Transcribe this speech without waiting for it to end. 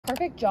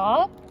perfect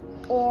job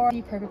or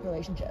the perfect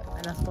relationship?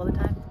 And that's all the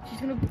time. She's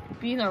gonna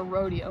be in a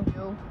rodeo.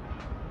 No.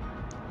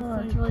 Oh,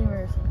 it's really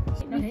embarrassing.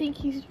 I think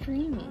he's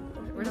dreaming.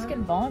 We're just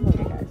getting vulnerable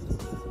here, guys.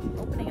 It's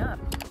opening up.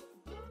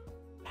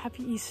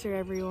 Happy Easter,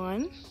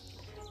 everyone.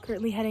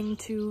 Currently heading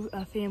to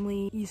a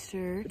family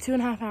Easter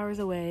 2.5 hours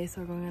away,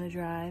 so we're going on a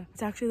drive.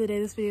 It's actually the day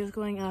this video is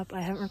going up.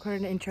 I haven't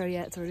recorded an intro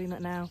yet, so we're doing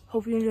that now.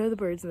 Hope you enjoy the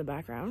birds in the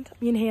background.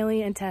 Me and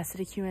Haley and Tess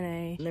did a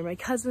Q&A. They're my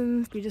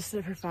cousins. We just did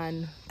it for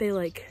fun. They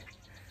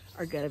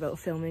are good about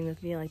filming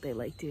with me, they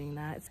like doing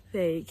that.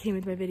 They came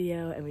into my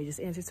video and we just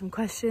answered some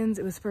questions.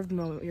 It was spur of the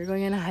moment. We were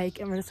going on a hike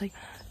and we're just like,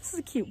 this is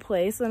a cute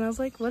place. And I was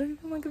like, what if we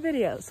film like a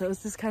video? So it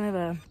was just kind of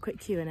a quick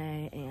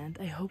Q&A, and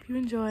I hope you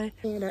enjoy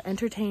and are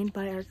entertained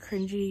by our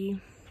cringy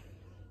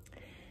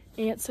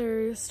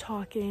answers,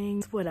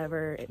 talking,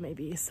 whatever it may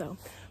be. So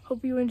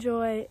hope you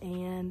enjoy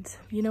and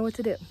you know what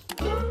to do.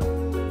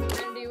 We're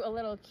gonna do a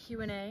little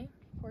Q&A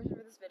portion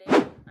for this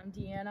video. I'm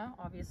Deanna,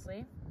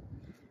 obviously.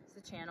 It's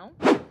the channel.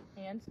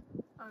 And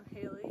I'm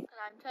Haley. And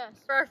I'm Tess.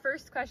 for our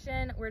first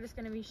question, we're just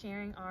gonna be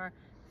sharing our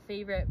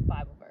favorite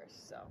Bible verse.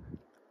 So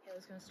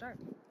Haley's gonna start.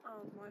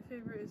 My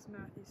favorite is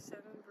Matthew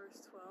 7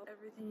 verse 12.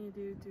 Everything you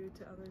do, do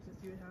to others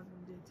as you would have them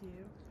do to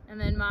you.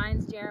 And then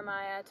mine's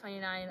Jeremiah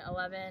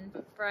 29:11.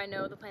 For I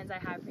know the plans I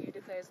have for you,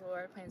 declares the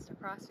Lord, plans to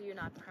prosper you,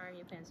 not to harm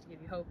you, plans to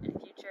give you hope in the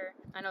future.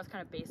 I know it's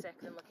kind of basic.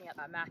 I'm looking at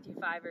Matthew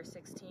 5 verse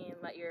 16.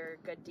 Let your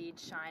good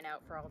deeds shine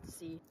out for all to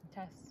see.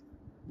 Tess.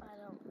 I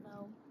don't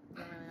know.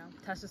 Don't really know.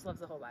 Tess just loves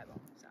the whole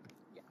Bible, so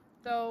yeah.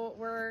 So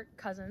we're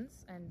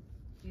cousins, and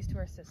these two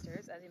are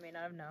sisters, as you may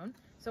not have known.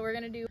 So we're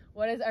gonna do,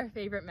 what is our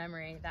favorite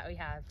memory that we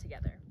have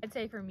together? I'd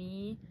say for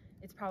me,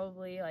 it's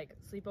probably like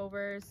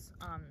sleepovers.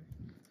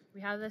 We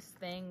have this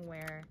thing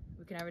where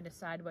we can never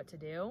decide what to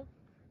do.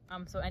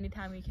 So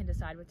anytime we can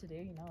decide what to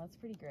do, that's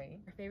pretty great.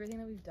 Our favorite thing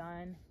that we've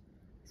done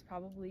is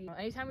probably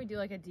anytime we do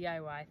like a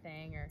DIY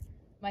thing, or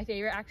my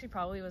favorite actually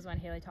probably was when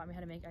Haley taught me how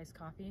to make iced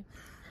coffee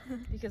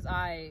because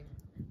I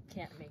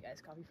can't make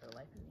iced coffee for the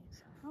life of me.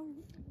 So.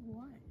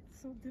 Why?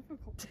 It's so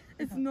difficult.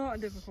 It's not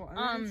difficult.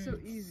 I mean, it's so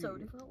easy. So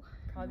difficult.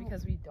 Probably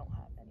because we don't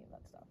have any of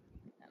that stuff.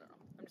 I don't know.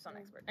 I'm just not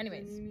an expert.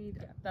 Anyways,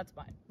 yeah, that's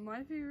fine.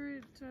 My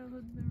favorite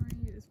childhood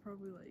memory is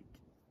probably like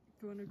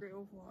going to Great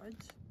Wolf Lodge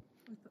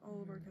with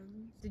all of our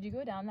cousins. Did you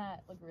go down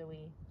that like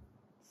really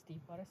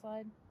steep water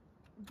slide?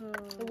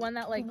 The one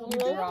that like The you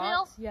Wolf dropped?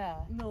 Hill? Yeah.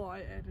 No, I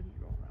didn't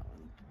go on that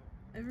one.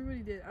 Everybody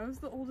did. I was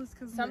the oldest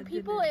cousin. Some that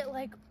people didn't. it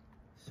like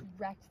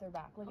wrecked their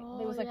back. Like Oh,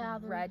 there was like yeah,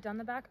 red down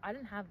the back. I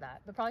didn't have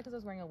that, but probably because I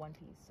was wearing a one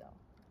piece. So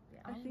yeah.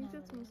 I think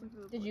that's mostly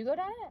for the Did boys. you go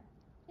down it?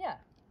 Yeah.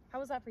 How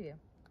was that for you?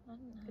 I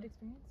didn't Good have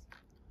experience.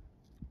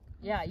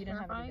 Yeah, you didn't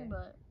have it terrifying, either.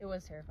 but It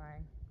was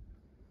terrifying.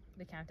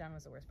 The countdown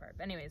was the worst part.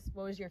 But anyways,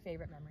 what was your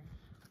favorite memory?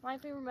 my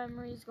favorite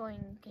memory is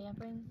going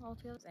camping all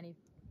together. Any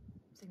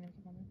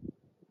significant memory?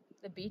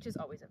 The beach is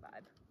always a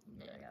vibe.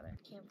 Yeah. Together.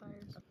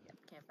 Campfires. Oh, yeah,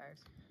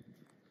 campfires.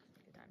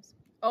 Good times.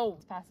 Oh,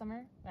 this past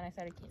summer when I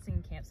started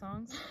singing camp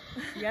songs.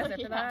 You guys there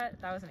for Yeah.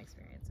 that? That was an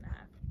experience and a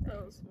half.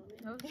 That was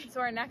funny.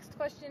 So our next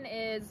question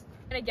is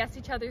we're gonna guess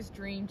each other's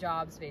dream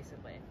jobs,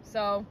 basically.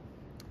 So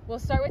we'll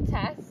start with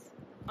Tess.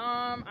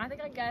 I'm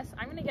gonna guess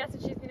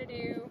that she's gonna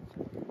do,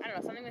 I don't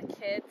know, something with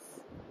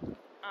kids.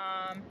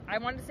 I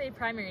wanted to say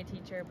primary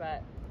teacher,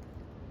 but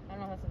I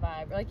don't know if that's a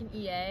vibe. Or like an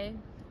EA.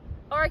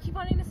 Or I keep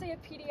wanting to say a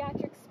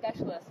pediatric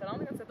specialist. I don't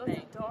think that's a thing.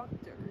 That's a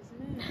doctor,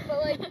 isn't it?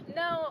 But like,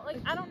 no, like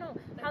I don't know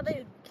how they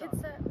kid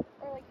kids that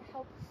or like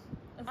help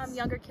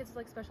younger kids with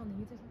like special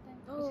needs or something.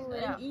 Oh,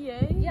 An yeah.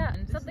 EA? Yeah,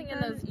 and something in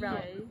Isn't those that an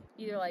realms.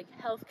 Either like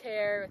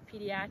healthcare with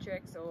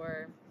pediatrics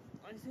or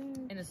I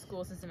think in the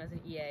school system as an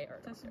EA or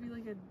that should be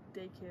like a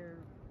daycare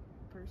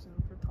person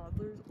for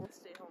toddlers or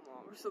stay-at-home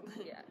mom or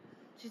something. yeah.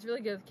 She's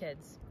really good with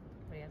kids.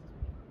 What do you have to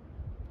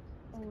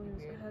Oh,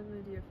 weird. I had an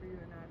idea for you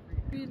and I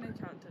forget. Be an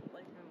accountant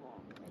like my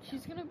mom.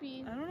 She's gonna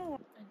be I don't know.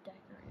 a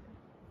decorator.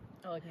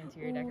 Oh, like an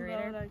interior Ooh,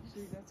 decorator?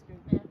 That's good.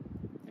 Yeah.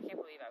 I can't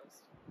believe I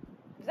was.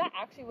 Was that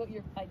actually what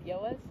your idea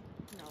was?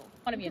 No. I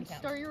want to be You in could town.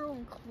 start your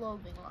own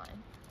clothing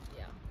line.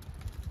 Yeah.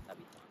 That'd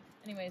be fun.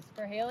 Anyways,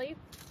 for Haley,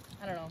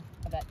 I don't know.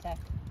 I bet tech.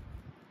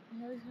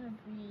 Haley's gonna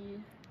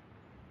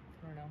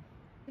I don't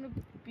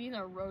know. be in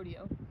a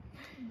rodeo.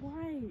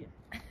 Why?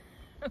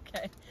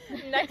 Okay.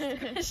 Next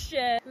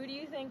question. Who do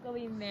you think will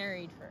be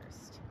married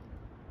first?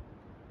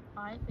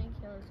 I think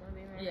Haley's gonna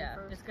be married Yeah,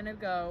 first. it's gonna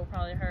go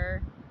probably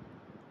her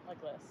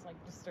like this, like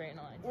just straight in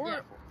a line.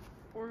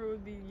 Or it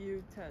would be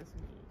you, Tess,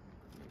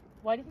 me.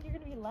 Why do you think you're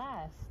gonna be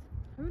last?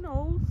 Who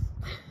knows?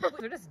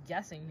 We're just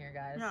guessing here,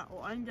 guys. Yeah,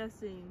 well, I'm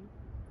guessing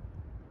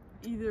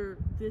either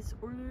this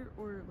order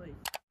or like.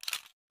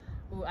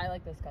 Ooh, I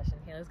like this question.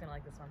 Haley's gonna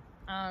like this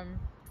one.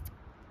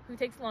 Who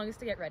takes the longest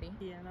to get ready?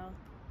 Deanna.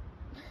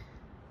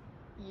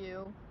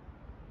 You.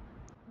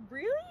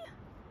 Really?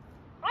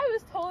 I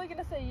was totally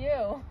gonna say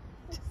you.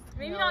 Just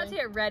maybe not to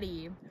get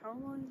ready. How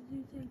long did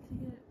you take to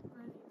get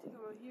ready to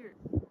go out here?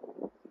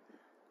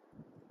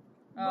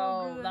 Oh,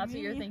 Longer than that's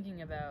what you're me.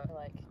 thinking about,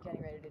 like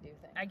getting ready to do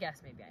things. I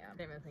guess maybe I am.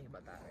 Didn't really think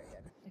about that very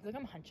good. I feel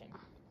like I'm hunching.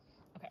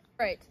 Okay.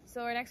 All right.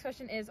 So our next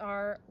question is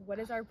what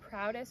is our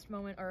proudest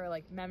moment or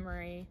like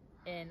memory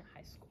in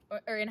high school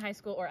or in high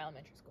school or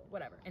elementary school,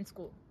 whatever, in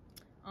school.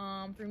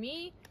 For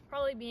me,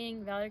 probably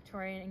being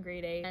valedictorian in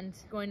grade 8 and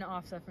going to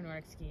offset for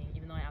Nordic skiing,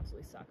 even though I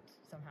absolutely sucked.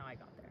 Somehow I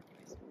got there.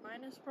 Anyways.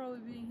 Mine is probably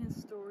being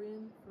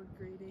historian for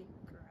grade 8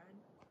 grad.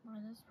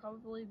 Mine is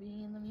probably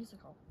being in the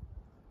musical.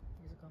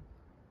 Musical.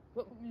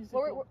 What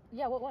Musical.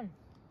 what one?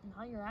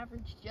 Not your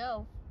average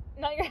Joe.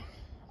 Not your.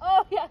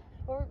 Oh yeah.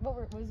 What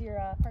was your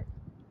part?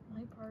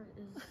 My part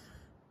is.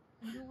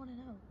 I don't want to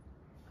know.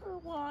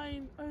 Her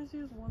line. I just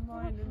used one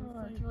line and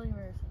Oh, it's really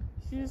embarrassing.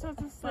 you just have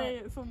to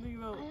say something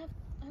about.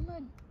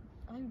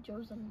 I'm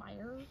Joe's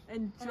admirer.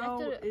 And and I have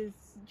Joe to- is.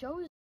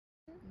 Joe's.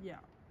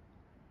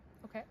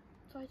 Okay.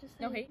 So I just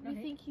say No hate, no we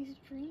hate. think he's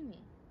dreamy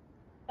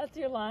That's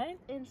your line.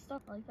 and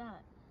stuff like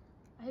that.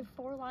 I have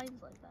 4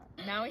 lines like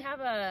that. Now we have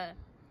a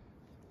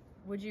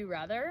would you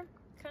rather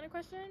kind of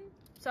question.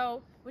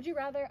 So, would you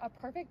rather a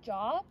perfect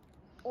job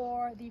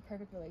or the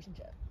perfect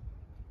relationship?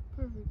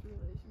 Perfect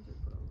relationship,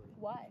 probably.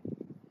 Why?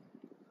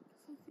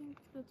 I think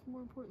that's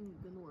more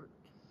important than work.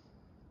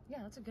 Yeah,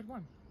 that's a good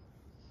one.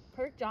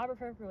 Perfect job or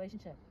perfect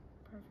relationship?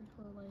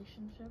 Perfect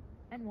relationship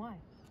And why?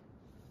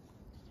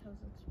 because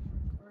it's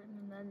more important,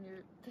 and then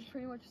you're just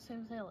pretty much the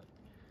same as Haley.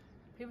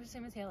 People the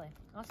same as Haley.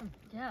 Awesome.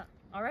 Yeah.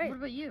 All right. What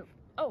about you?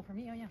 Oh, for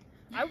me, oh yeah.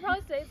 I would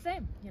probably say the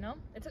same, you know?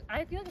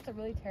 I feel like it's a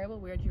really terrible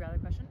weird you rather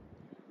question.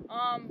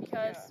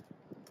 Because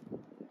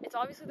it's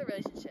obviously the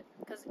relationship.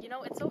 Because, you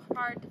know, it's so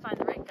hard to find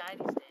the right guy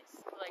these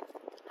days who, like,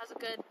 has a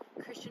good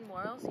Christian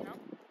morals, you know?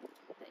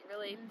 That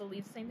really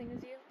believes the same thing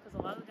as you. Because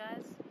a lot of the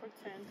guys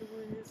Pretend to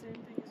believe the same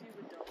thing as you,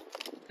 but don't.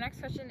 The next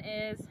question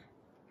is,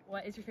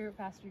 what is your favorite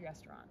fast food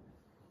restaurant?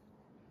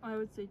 I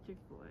would say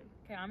Chick-fil-A.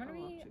 Okay, I'm gonna I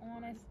love be Chick-fil-A.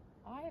 honest.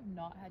 I have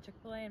not had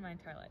Chick-fil-A in my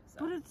entire life, so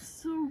But it's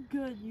so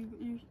good. You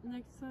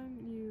next time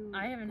you.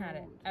 I haven't had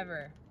go it to-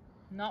 ever,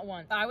 not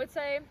once. I would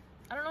say,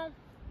 I don't know.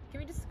 Can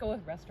we just go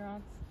with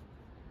restaurants?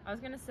 I was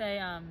gonna say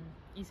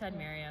Eastside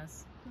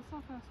Mario's. That's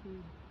not fast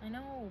food. I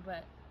know,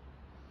 but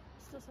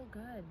it's still so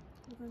good.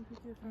 Well, then pick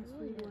your fast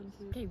really food one is.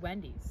 too. Okay,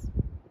 Wendy's.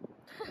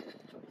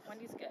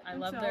 Wendy's good. I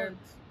And love salads. their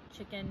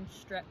chicken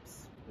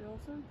strips. They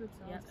also have good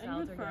salads. Yeah, and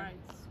salads good are fries.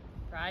 good.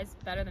 Fries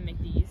better than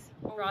McD's.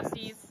 Oh, Frosties.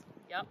 yes.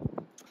 Yep.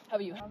 How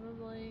about you?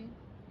 Probably.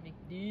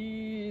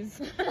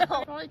 McD's.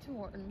 Probably Tim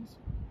Hortons.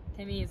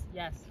 Timmy's.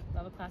 Yes.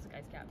 Love a classic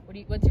ice cap.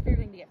 What's your favorite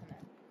thing to get from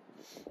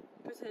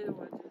there? Potato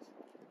wedges.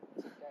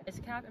 Ice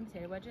cap and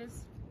potato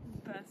wedges.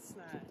 Best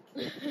snack.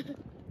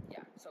 Yeah,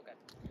 so good.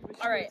 We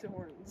should All right. go to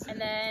Hortons. And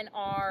then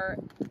our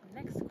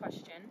next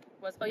question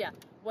was, oh yeah,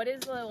 what is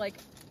the like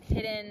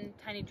hidden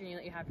tiny dream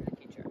that you have for the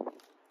future?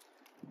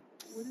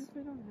 What if I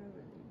don't have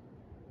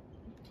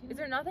any? Is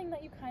there nothing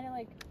that you kind of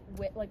like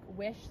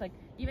wish, like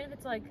even if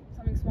it's like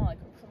something small, like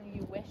something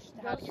you wish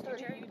to have in your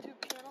future?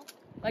 YouTube channel.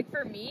 Like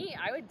for me,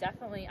 I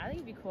think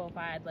it'd be cool if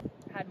I had like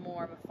had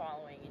more of a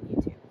following in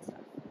YouTube and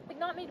stuff. Like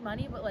not made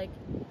money, but like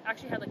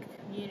actually had like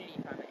a community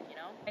from it, you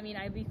know? I mean,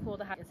 I'd be cool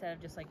to have, instead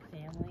of just like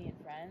family and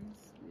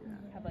friends, Yeah.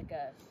 have like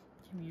a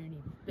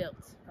community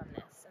built from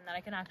this, and that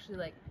I can actually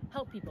like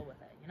help people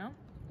with it, you know?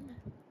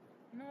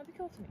 You know, that'd be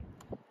cool to me.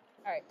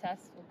 All right,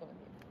 Tess, we'll go with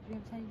you. Do you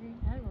have a tiny dream?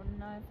 I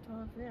wouldn't have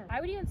to have. I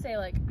would even say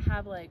like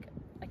have like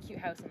a cute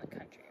house in the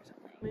country or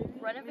something. Maybe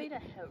Renovate a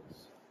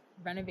house.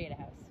 Renovate a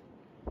house.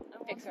 I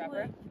want Fixer to,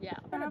 upper. like, Yeah.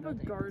 I have a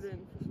buildings.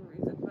 garden for some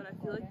reason, but I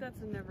feel like Okay.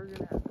 that's never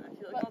gonna happen. I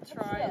feel like But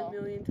I'll try still. a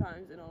million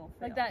times and it'll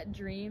fail. Like that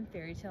dream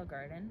fairy tale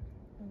garden.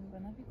 Wouldn't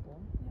that be cool?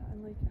 Yeah,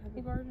 and like have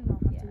a garden. I'll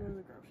have Yeah. to go to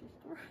the grocery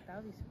store. That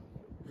would be super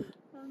cool.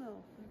 I don't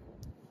know.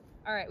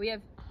 All right, we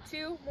have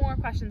 2 more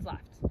questions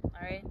left. All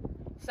right.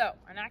 So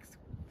our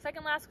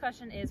second last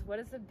question is, what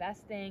is the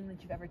best thing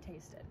that you've ever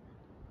tasted?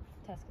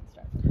 Tess can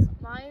start with this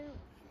one.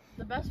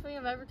 The best thing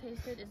I've ever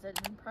tasted is an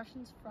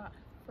Impressions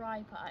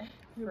fry pie.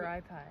 Yeah, Fry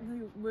but, pie.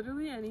 like,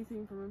 literally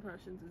anything from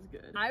Impressions is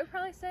good. I would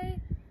probably say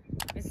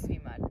Mrs. Me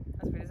Mud.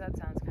 As weird as that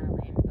sounds, kind of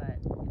lame, but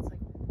it's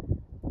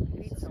like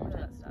I eat so much of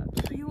that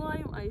stuff. Key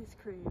lime ice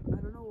cream. I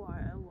don't know why.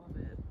 I love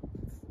it.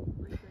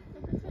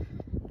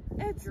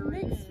 It's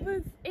mixed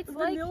with It's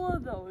like, vanilla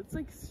though. It's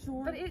like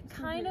short. but it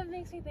kind of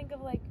makes me think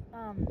of like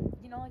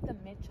you know, like the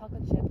mint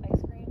chocolate chip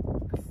ice cream.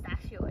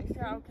 Pistachio ice cream.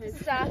 Yeah, okay. It's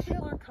Pistachio.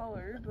 similar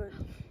color, but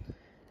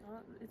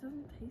it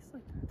doesn't taste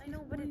like that. I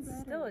know, but it's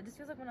still, it just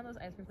feels like one of those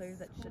ice cream flavors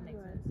that shouldn't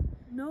exist.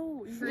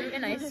 No. Fruit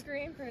and ice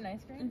cream. Fruit and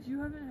ice cream. If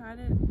you haven't had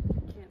it,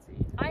 you can't say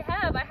it. I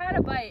had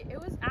a bite. It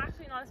was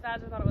actually not as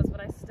bad as I thought it was, but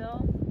I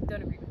still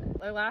don't agree with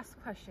it. Our last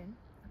question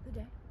of the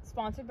day,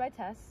 sponsored by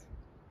Tess.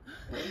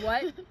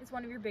 What is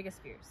one of your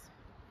biggest fears?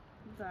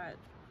 That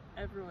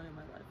everyone in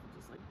my life would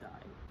just like die.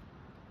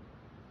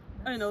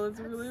 I know it's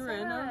really sad.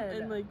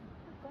 random and like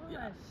Oh my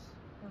yeah.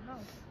 gosh. Wow.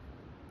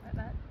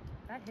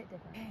 That hit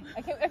different.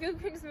 I feel we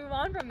can just move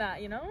on from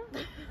that, you know?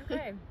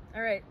 Okay.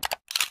 All right.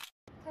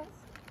 Tess.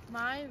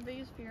 My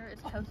biggest fear is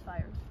house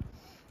fires.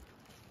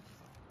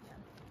 Yeah.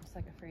 Just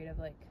like afraid of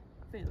like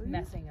failure.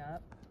 messing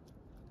up.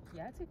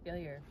 Yeah, it's a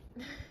failure.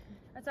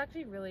 That's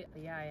actually really,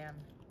 yeah, I am.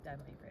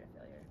 definitely afraid of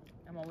failure.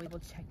 I'm always double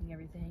checking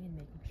everything and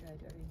making sure I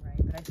do everything right,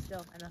 but I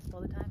mess up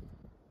all the time.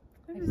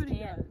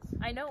 Everybody I does.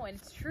 I know, and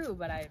it's true,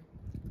 but I'm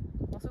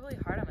also really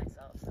hard on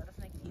myself, so that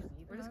doesn't make it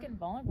easy. We're just getting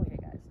vulnerable here,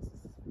 guys. This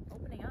is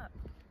opening up.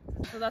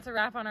 So that's a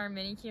wrap on our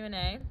mini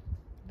Q&A.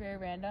 Very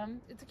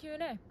random. It's a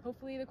Q&A.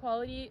 Hopefully the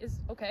quality is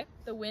okay.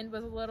 The wind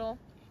was a little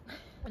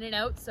in and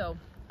out, so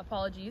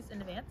apologies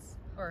in advance.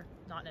 Or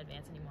not in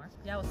advance anymore.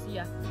 Yeah, we'll see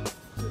ya.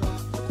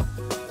 Toodles.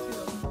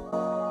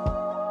 Toodles.